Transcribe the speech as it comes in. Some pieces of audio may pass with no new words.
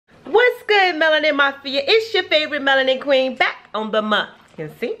good, Melanin Mafia? It's your favorite Melanin Queen back on the month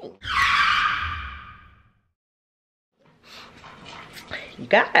and scene. You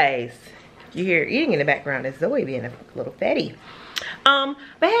guys, you hear eating in the background. It's Zoe being a little fatty. But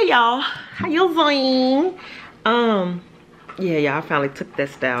hey y'all, how you doing? Yeah, y'all, I finally took that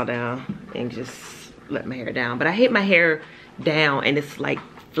style down and just let my hair down. But I hit my hair down and it's like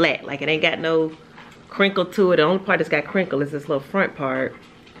flat, like it ain't got no crinkle to it. The only part that's got crinkle is this little front part.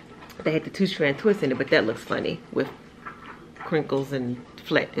 They had the 2-strand twist in it, but that looks funny with crinkles and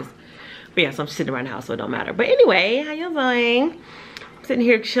flatness. But yeah, so I'm sitting around the house, so it don't matter. But anyway, how you doing? I'm sitting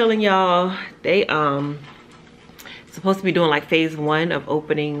here chilling, y'all. They supposed to be doing like phase 1 of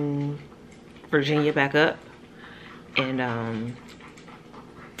opening Virginia back up, and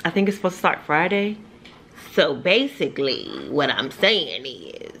I think it's supposed to start Friday. So basically what I'm saying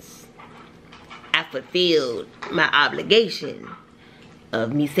is I fulfilled my obligation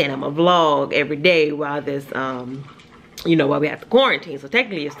of me saying I'm a vlog every day while this you know, while we have to quarantine. So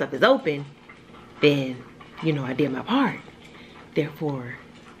technically if stuff is open, then you know I did my part. Therefore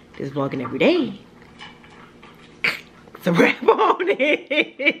just vlogging every day. It's a wrap on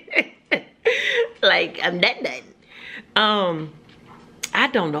it. Like I'm done. I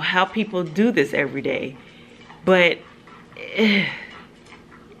don't know how people do this every day, but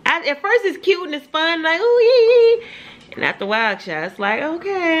at first it's cute and it's fun, like ooh yeah. And after a while, it's like,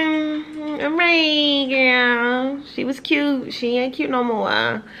 okay, all right, girl. She was cute. She ain't cute no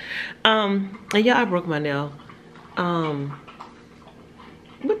more. And yeah, I broke my nail.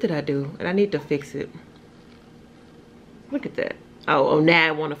 What did I do? And I need to fix it. Look at that. Oh, now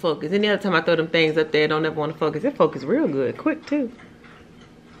I want to focus. Any other time I throw them things up there, I don't ever want to focus. It focus real good, quick too.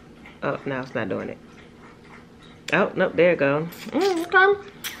 Oh, now it's not doing it. Oh, nope, there it goes. Okay.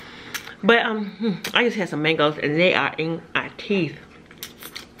 But I just had some mangoes and they are in our teeth.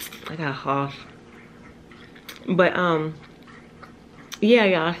 I got a cough. But yeah,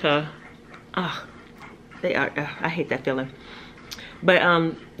 y'all, so they are I hate that feeling.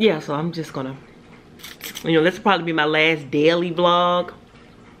 But yeah, so I'm just gonna, you know, this will probably be my last daily vlog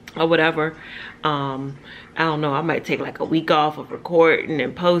or whatever. I don't know, I might take like a week off of recording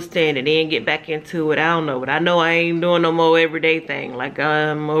and posting and then get back into it. I don't know, but I know I ain't doing no more everyday thing. Like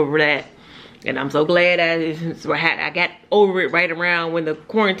I'm over that. And I'm so glad I got over it right around when the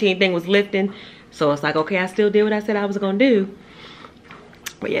quarantine thing was lifting. So it's like, okay, I still did what I said I was gonna do.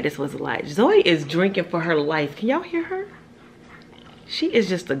 But yeah, this was a lot. Zoe is drinking for her life. Can y'all hear her? She is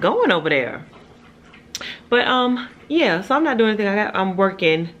just a going over there. But yeah, so I'm not doing anything. I'm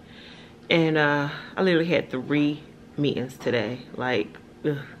working. And I literally had 3 meetings today. Like,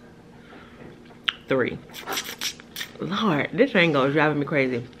 ugh, 3. Lord, this ain't gonna drive me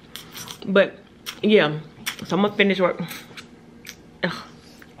crazy. But yeah, so I'm gonna finish work. Ugh.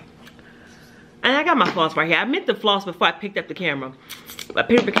 And I got my floss right here. I meant to floss before I picked up the camera. I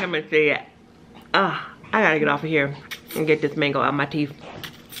picked up the camera and said, I gotta get off of here and get this mango out of my teeth.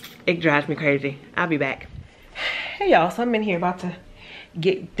 It drives me crazy. I'll be back. Hey y'all, so I'm in here about to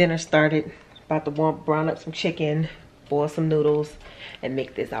get dinner started. About to brown up some chicken, boil some noodles, and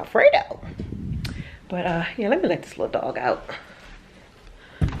make this Alfredo. But yeah, let me let this little dog out.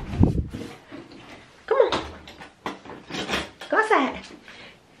 Come on. Go outside.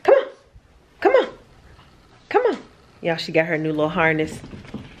 Come on. Come on. Come on. Y'all, she got her new little harness.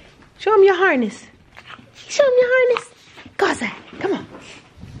 Show them your harness. Show them your harness. Go outside. Come on.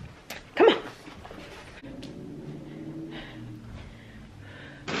 Come on.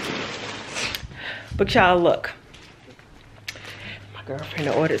 But y'all, look. My girlfriend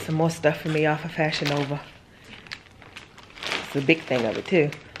ordered some more stuff for me off of Fashion Nova. It's a big thing of it too.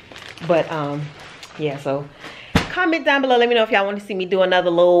 But yeah, so comment down below. Let me know if y'all want to see me do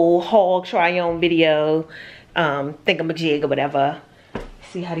another little haul try on video. Thingamajig or whatever.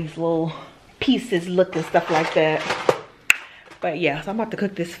 See how these little pieces look and stuff like that. But yeah, so I'm about to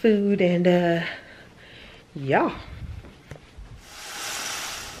cook this food and yeah.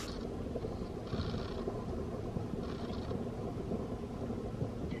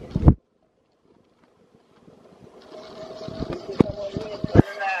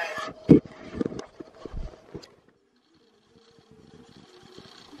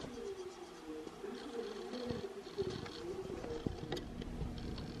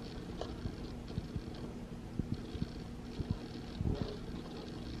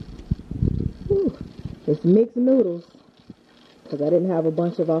 It's mixed noodles because I didn't have a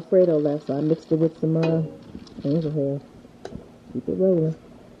bunch of Alfredo left, so I mixed it with some angel hair. Keep it rolling.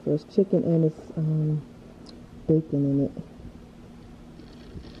 There's chicken and it's bacon in it.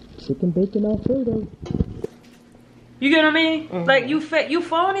 Chicken bacon Alfredo. You get what I mean? Like you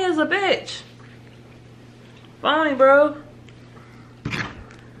phony as a bitch. Phony, bro.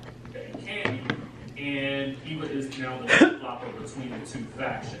 Candy, and Eva is now the flip-flopper between the two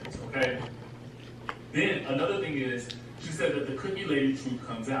factions, okay? Then another thing is, she said that the cookie lady truth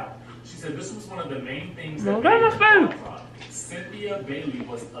comes out. She said this was one of the main things that made her fraud. Cynthia Bailey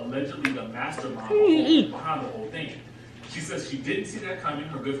was allegedly the mastermind behind the whole thing. She says she didn't see that coming.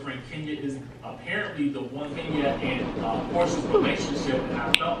 Her good friend Kenya is apparently the one. Kenya and Portia's relationship, and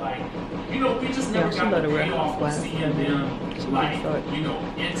I felt like, you know, we just never got the payoff of seeing them, like, you know,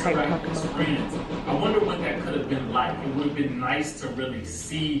 interact as friends. I wonder what that could have been like. It would have been nice to really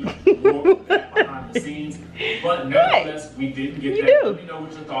see more of that behind the scenes, but nevertheless, we didn't get that. Let me know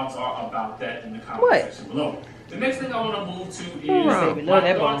what your thoughts are about that in the comment section below. The next thing I want to move to is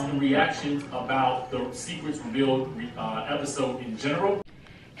my thoughts and reactions about the Secrets Revealed episode in general.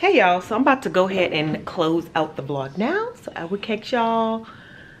 Hey y'all, so I'm about to go ahead and close out the vlog now, so I will catch y'all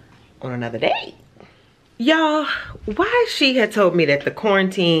on another day. Y'all, why she had told me that the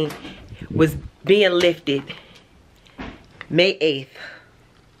quarantine was being lifted May 8th.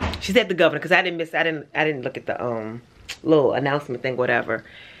 She said the governor, because I didn't look at the little announcement thing, whatever.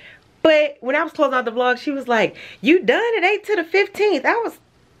 But when I was closing out the vlog, she was like, you done? It ain't to the 15th. I was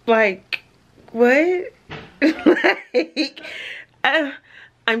like, what? Like,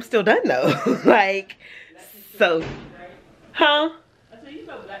 I'm still done though. Like, so, huh?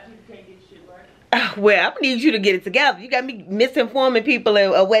 Well, I need you to get it together. You got me misinforming people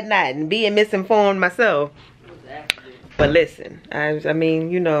or whatnot and being misinformed myself. But listen, I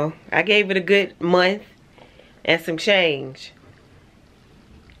mean, you know, I gave it a good month and some change.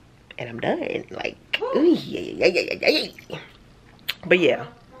 And I'm done. Like, but yeah,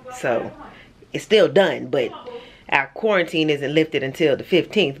 so it's still done, but our quarantine isn't lifted until the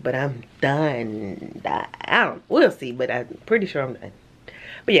 15th, but I'm done. We'll see, but I'm pretty sure I'm done.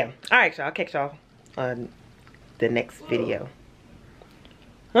 But yeah, all right, y'all, I'll catch y'all on the next video.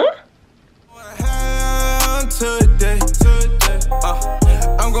 Huh?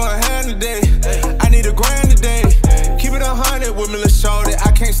 I'm going hand today. I need a grand today. Keep it 100 with me, let's show that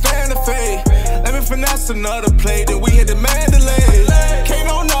I can't stand the fade. Let me finesse another play, then we hit the Mandalay. Can't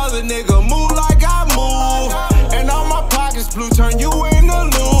no other nigga move like I move. And all my pockets blue, turn you